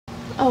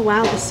Oh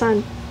wow, the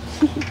sun.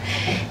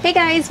 Hey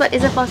guys, what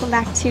is up? Welcome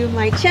back to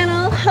my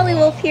channel. Holly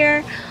Wolf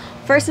here.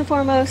 First and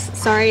foremost,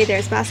 sorry,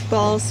 there's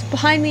basketballs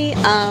behind me.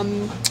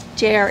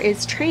 JR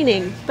is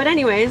training. But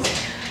anyways,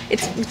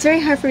 it's very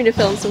hard for me to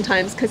film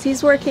sometimes because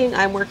he's working,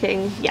 I'm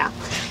working, yeah.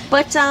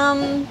 But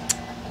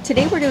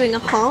today we're doing a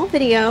haul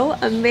video,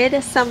 a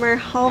midsummer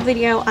haul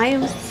video. I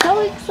am so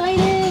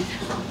excited.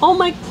 Oh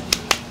my,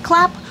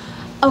 clap.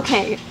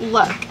 Okay,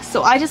 look,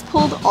 so I just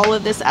pulled all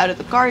of this out of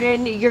the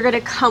garden. You're gonna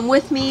come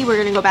with me. We're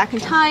gonna go back in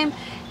time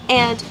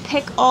and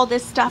pick all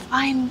this stuff.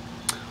 I'm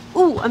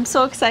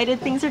so excited.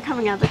 Things are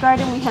coming out of the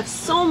garden. We have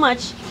so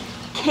much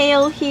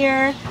kale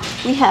here.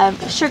 We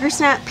have sugar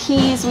snap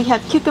peas. We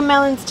have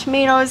cucamelons,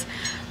 tomatoes,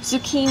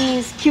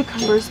 zucchinis,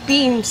 cucumbers,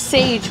 beans,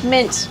 sage,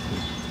 mint.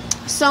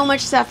 So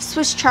much stuff.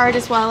 Swiss chard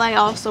as well. I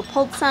also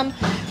pulled some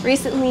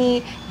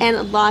recently,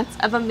 and lots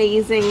of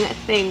amazing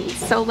things.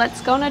 So let's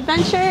go on an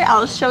adventure.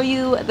 I'll show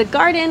you the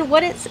garden,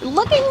 what it's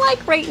looking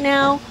like right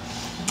now.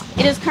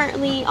 It is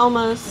currently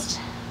almost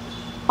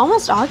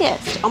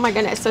August. Oh my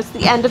goodness. So it's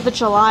the end of the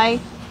July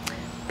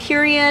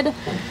period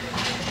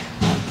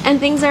and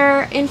things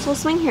are in full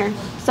swing here.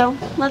 So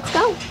let's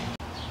go. All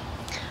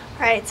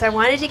right, so I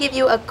wanted to give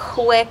you a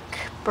quick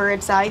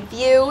bird's eye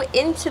view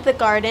into the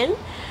garden,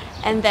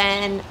 and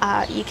then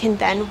you can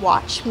then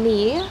watch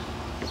me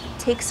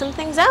take some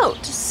things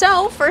out.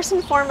 So first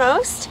and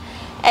foremost,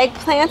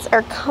 eggplants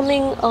are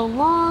coming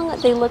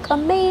along. They look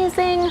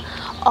amazing.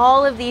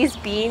 All of these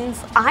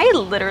beans, I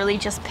literally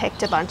just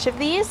picked a bunch of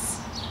these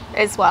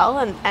as well,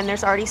 and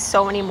there's already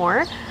so many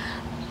more.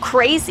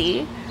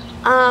 Crazy.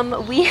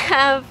 We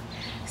have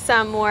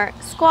some more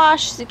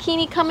squash,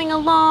 zucchini coming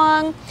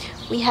along.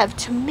 We have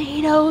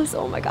tomatoes.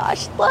 Oh my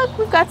gosh, look,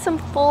 we've got some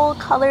full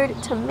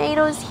colored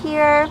tomatoes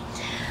here.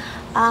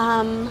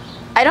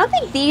 I don't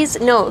think these,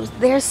 no,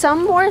 there's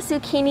some more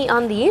zucchini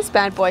on these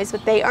bad boys,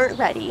 but they aren't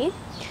ready.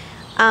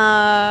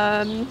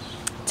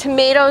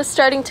 Tomatoes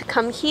starting to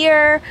come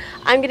here.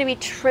 I'm going to be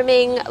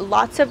trimming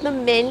lots of the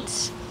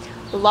mint,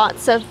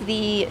 lots of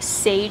the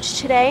sage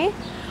today.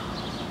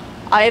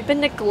 I have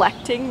been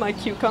neglecting my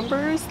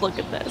cucumbers. Look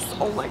at this.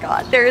 Oh my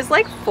god. There's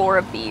like 4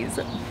 of these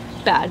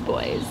bad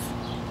boys.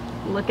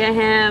 Look at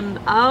him.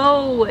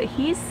 Oh,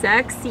 he's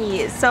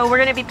sexy. So we're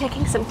going to be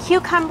picking some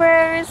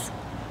cucumbers.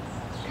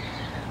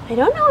 I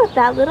don't know if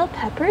that little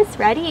pepper is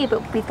ready,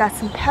 but we've got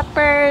some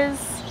peppers.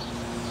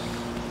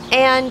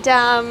 And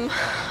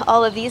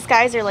all of these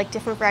guys are like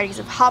different varieties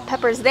of hot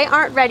peppers. They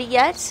aren't ready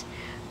yet,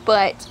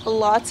 but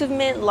lots of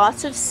mint,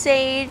 lots of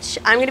sage.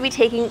 I'm going to be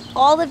taking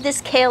all of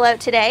this kale out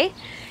today,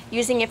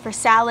 using it for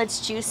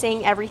salads,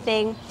 juicing,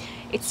 everything.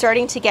 It's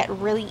starting to get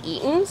really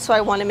eaten, so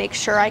I want to make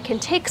sure I can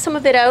take some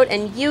of it out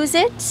and use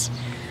it.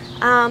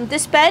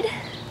 This bed,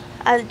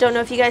 I don't know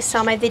if you guys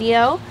saw my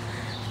video.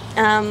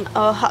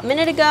 A hot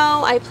minute ago,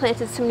 I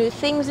planted some new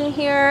things in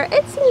here.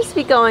 It seems to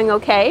be going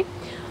okay.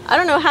 I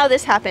don't know how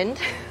this happened.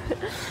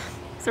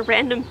 It's a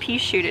random pea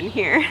shoot in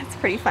here. It's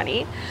pretty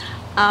funny.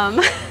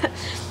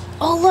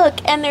 Oh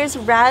look, and there's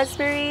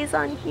raspberries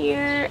on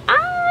here.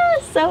 Ah,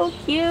 so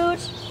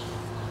cute.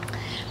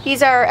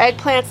 These are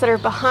eggplants that are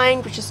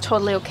behind, which is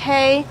totally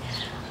okay.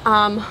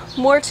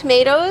 More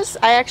tomatoes.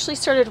 I actually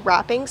started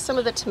wrapping some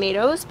of the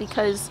tomatoes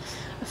because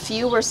a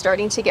few were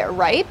starting to get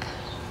ripe.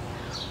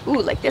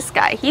 Ooh, like this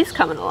guy, he's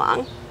coming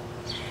along.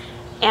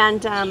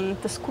 And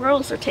the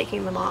squirrels are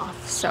taking them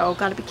off, so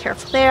gotta be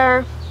careful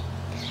there.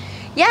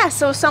 Yeah,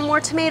 so some more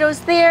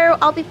tomatoes there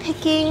I'll be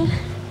picking.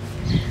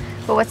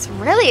 But what's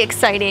really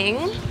exciting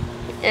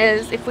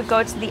is if we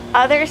go to the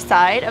other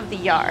side of the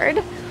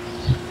yard,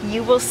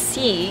 you will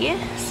see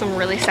some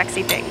really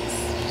sexy things.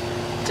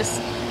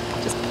 Just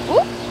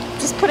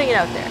putting it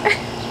out there.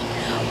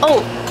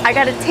 Oh, I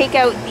gotta take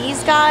out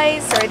these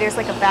guys. Sorry, there's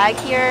like a bag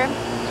here.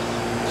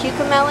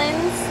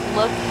 Cucamelons,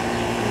 look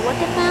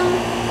at them.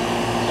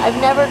 I've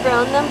never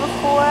grown them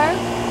before.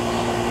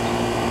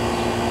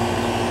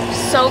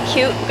 So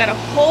cute. We've got a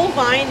whole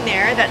vine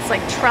there that's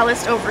like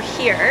trellised over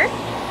here.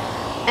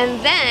 And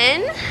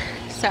then,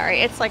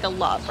 sorry, it's like a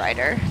log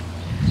rider.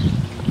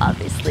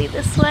 Obviously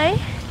this way.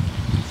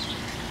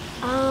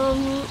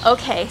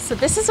 Okay, so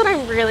this is what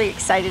I'm really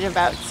excited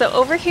about. So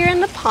over here in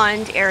the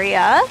pond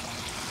area,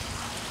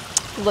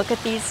 look at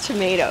these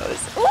tomatoes.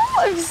 Oh,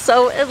 I'm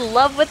so in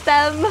love with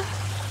them.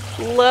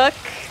 Look,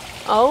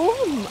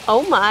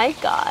 oh my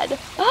god.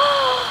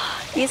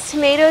 These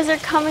tomatoes are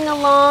coming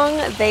along.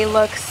 They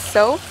look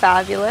so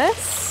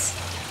fabulous.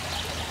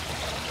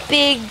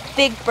 Big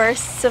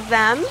bursts of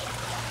them.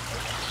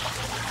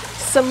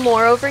 Some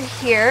more over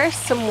here,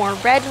 some more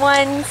red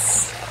ones,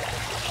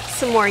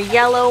 some more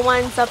yellow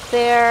ones up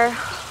there.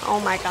 Oh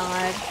my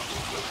god.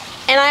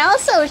 And I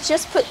also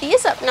just put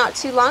these up not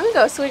too long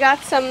ago. So we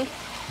got some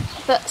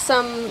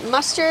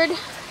mustard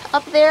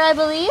up there, I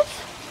believe.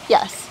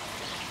 Yes.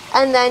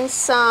 And then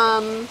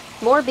some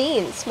more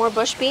beans, more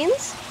bush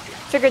beans.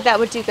 Figured that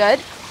would do good.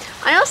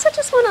 I also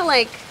just want to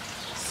like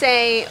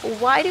say,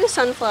 why do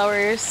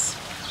sunflowers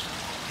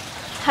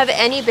have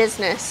any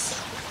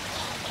business?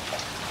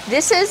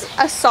 This is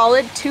a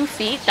solid 2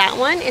 feet. That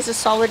one is a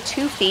solid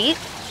 2 feet.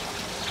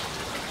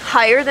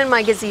 higher than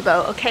my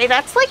gazebo, okay?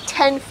 That's like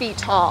 10 feet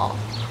tall,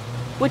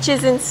 which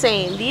is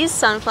insane. These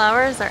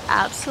sunflowers are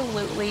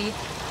absolutely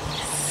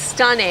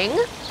stunning.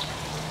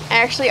 I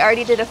actually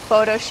already did a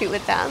photo shoot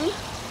with them.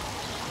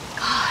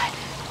 God.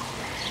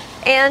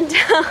 And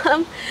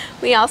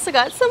we also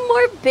got some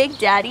more Big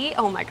Daddy,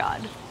 oh my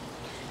God,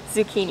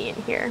 zucchini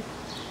in here.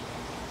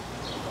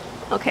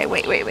 Okay,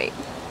 wait.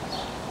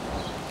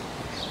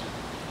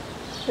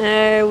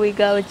 There we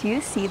go. Do you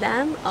see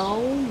them?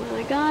 Oh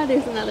my God,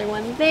 there's another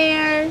one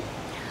there.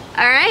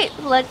 All right,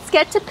 let's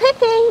get to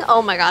picking.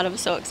 Oh my God, I'm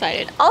so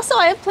excited. Also,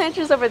 I have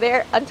planters over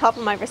there on top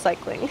of my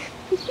recycling.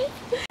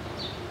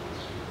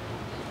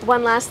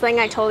 One last thing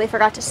I totally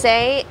forgot to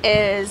say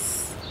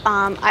is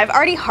I've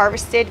already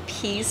harvested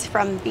peas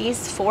from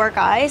these 4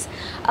 guys.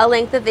 I'll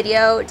link the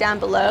video down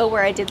below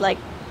where I did like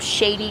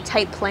shady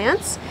type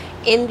plants.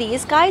 In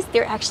these guys,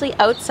 they're actually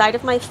outside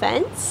of my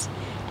fence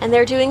and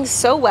they're doing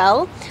so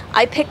well.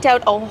 I picked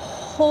out a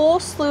whole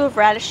slew of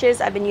radishes.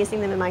 I've been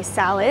using them in my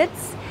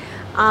salads.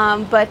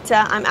 But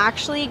I'm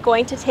actually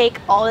going to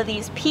take all of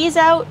these peas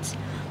out.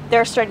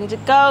 They're starting to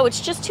go. It's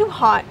just too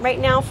hot right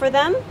now for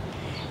them.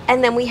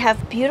 And then we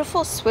have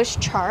beautiful Swiss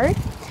chard.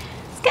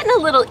 It's getting a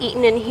little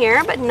eaten in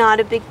here, but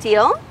not a big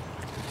deal.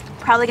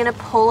 Probably gonna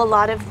pull a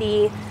lot of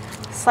the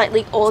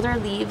slightly older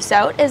leaves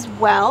out as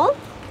well,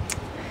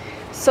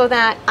 so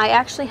that I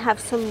actually have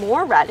some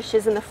more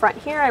radishes in the front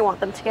here. I want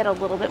them to get a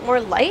little bit more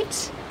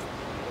light.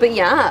 But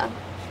yeah,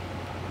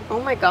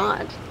 oh my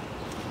God.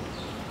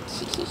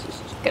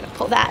 Gonna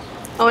pull that.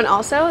 Oh, and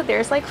also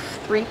there's like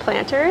 3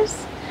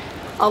 planters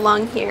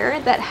along here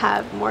that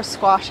have more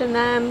squash in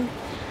them.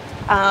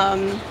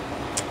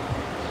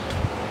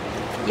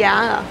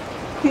 Yeah,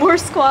 more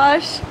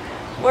squash,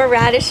 more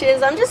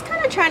radishes. I'm just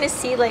kind of trying to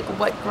see like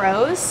what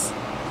grows.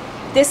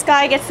 This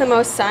guy gets the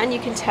most sun, you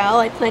can tell.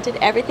 I planted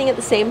everything at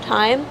the same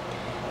time.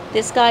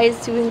 This guy is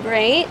doing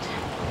great.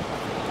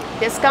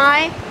 This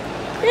guy,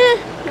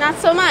 not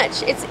so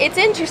much. It's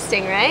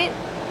interesting, right?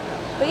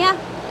 But yeah,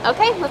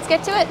 okay, let's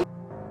get to it.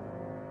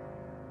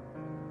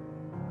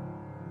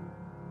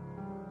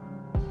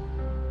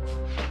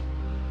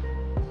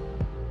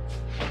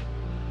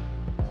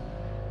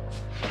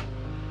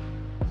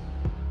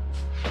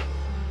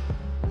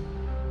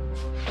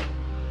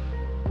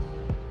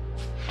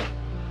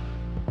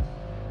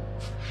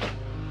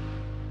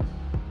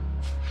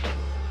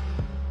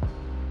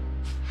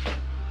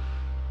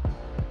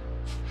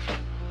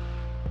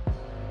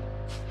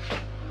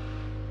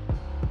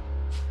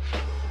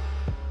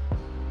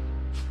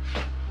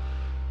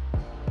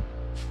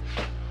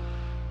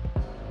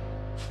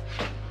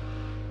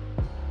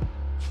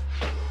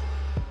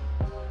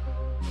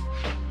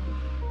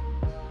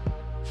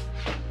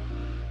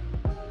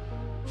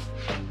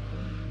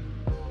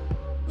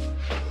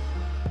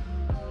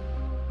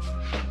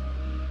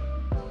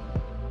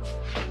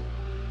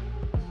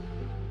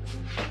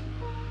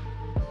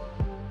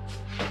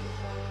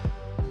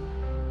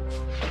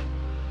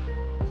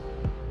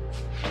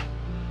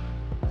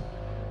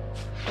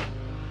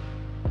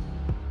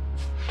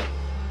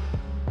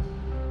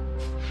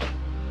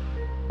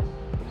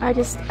 I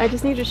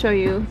just need to show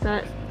you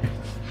that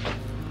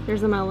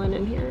there's a melon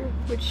in here,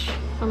 which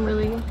I'm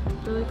really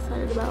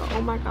excited about.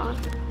 Oh my God.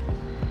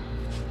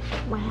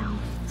 Wow,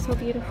 so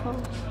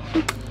beautiful.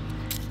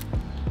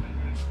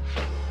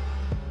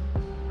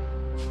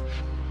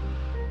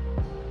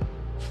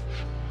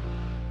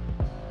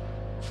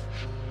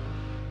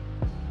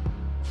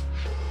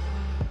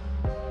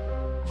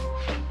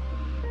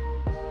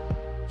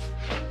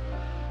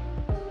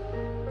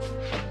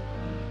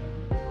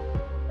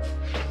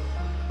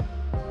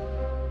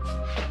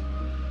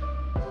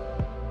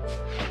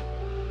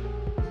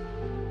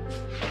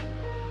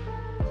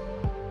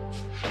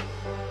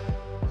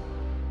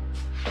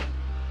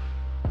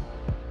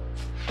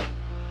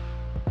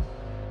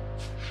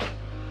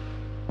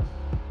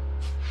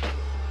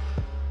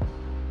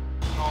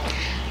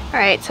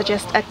 Alright, so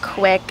just a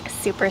quick,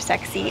 super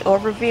sexy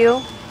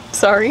overview.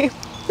 Sorry,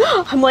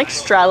 I'm like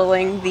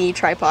straddling the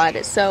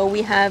tripod. So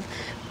we have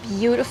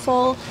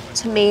beautiful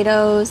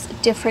tomatoes,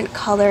 different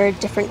colored,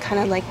 different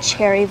kind of like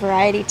cherry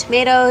variety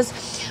tomatoes.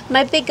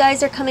 My big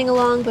guys are coming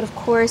along, but of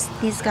course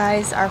these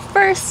guys are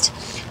first.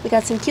 We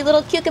got some cute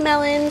little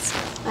cucamelons.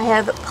 I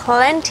have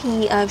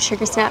plenty of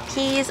sugar snap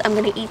peas. I'm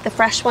gonna eat the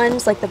fresh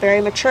ones, like the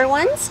very mature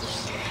ones.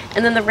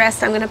 And then the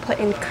rest I'm gonna put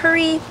in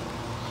curry.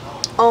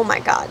 Oh my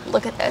God,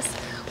 look at this.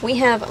 We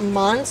have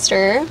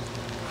monster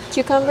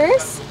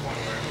cucumbers.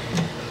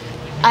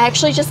 I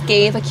actually just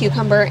gave a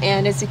cucumber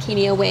and a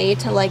zucchini away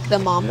to like the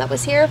mom that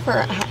was here for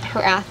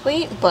her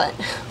athlete, but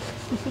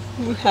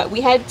we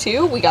had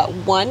 2, we got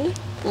 1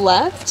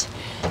 left,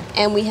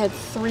 and we had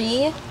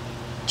 3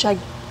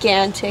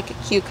 gigantic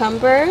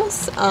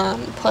cucumbers,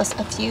 plus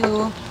a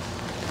few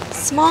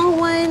small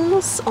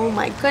ones. Oh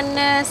my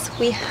goodness.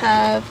 We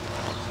have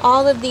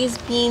all of these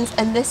beans,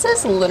 and this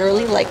is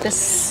literally like the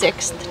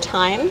 6th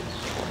time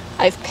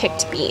I've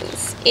picked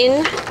beans. Insane.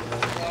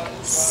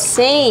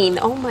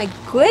 Oh my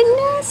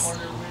goodness.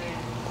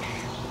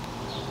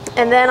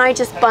 And then I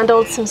just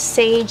bundled some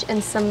sage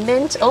and some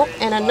mint. Oh,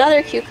 and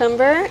another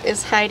cucumber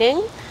is hiding.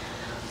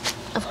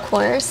 Of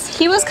course.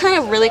 He was kind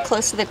of really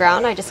close to the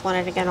ground. I just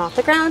wanted to get him off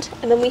the ground.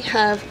 And then we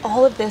have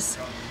all of this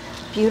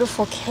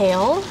beautiful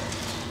kale.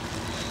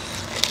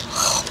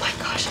 Oh my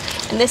gosh.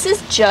 And this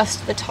is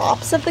just the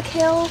tops of the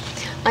kale.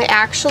 I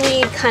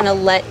actually kind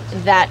of let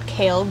that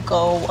kale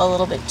go a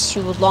little bit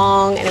too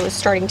long and it was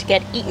starting to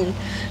get eaten.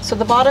 So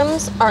the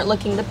bottoms aren't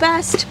looking the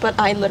best, but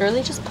I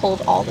literally just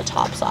pulled all the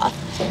tops off.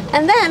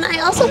 And then I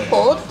also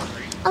pulled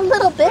a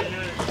little bit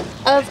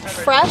of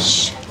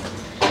fresh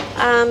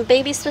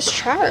baby Swiss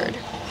chard.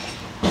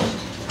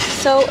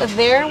 So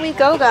there we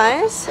go,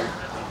 guys.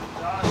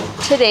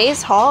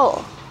 Today's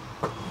haul.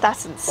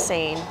 That's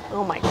insane.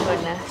 Oh my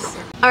goodness.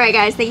 All right,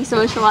 guys, thank you so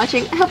much for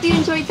watching. I hope you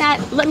enjoyed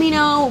that. Let me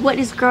know what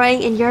is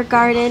growing in your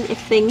garden,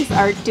 if things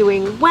are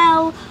doing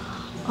well.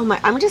 Oh my,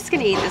 I'm just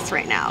gonna eat this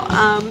right now.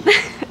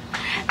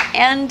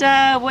 And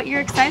what you're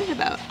excited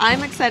about.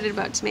 I'm excited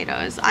about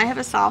tomatoes. I have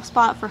a soft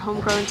spot for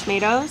homegrown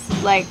tomatoes.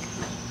 Like,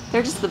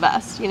 they're just the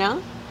best, you know?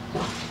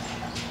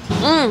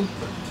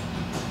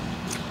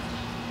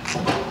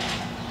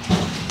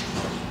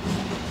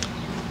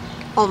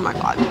 Oh my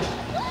God.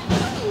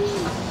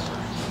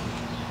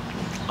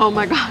 Oh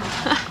my God.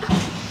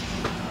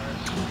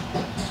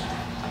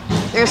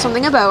 There's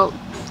something about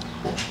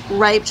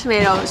ripe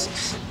tomatoes,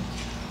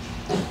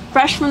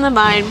 fresh from the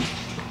vine.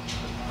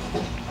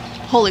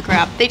 Holy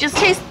crap. They just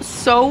taste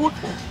so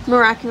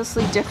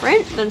miraculously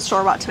different than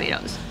store-bought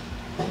tomatoes.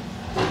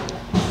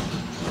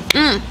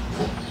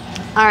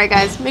 Alright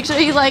guys, make sure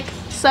you like,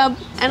 sub,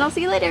 and I'll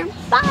see you later.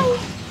 Bye!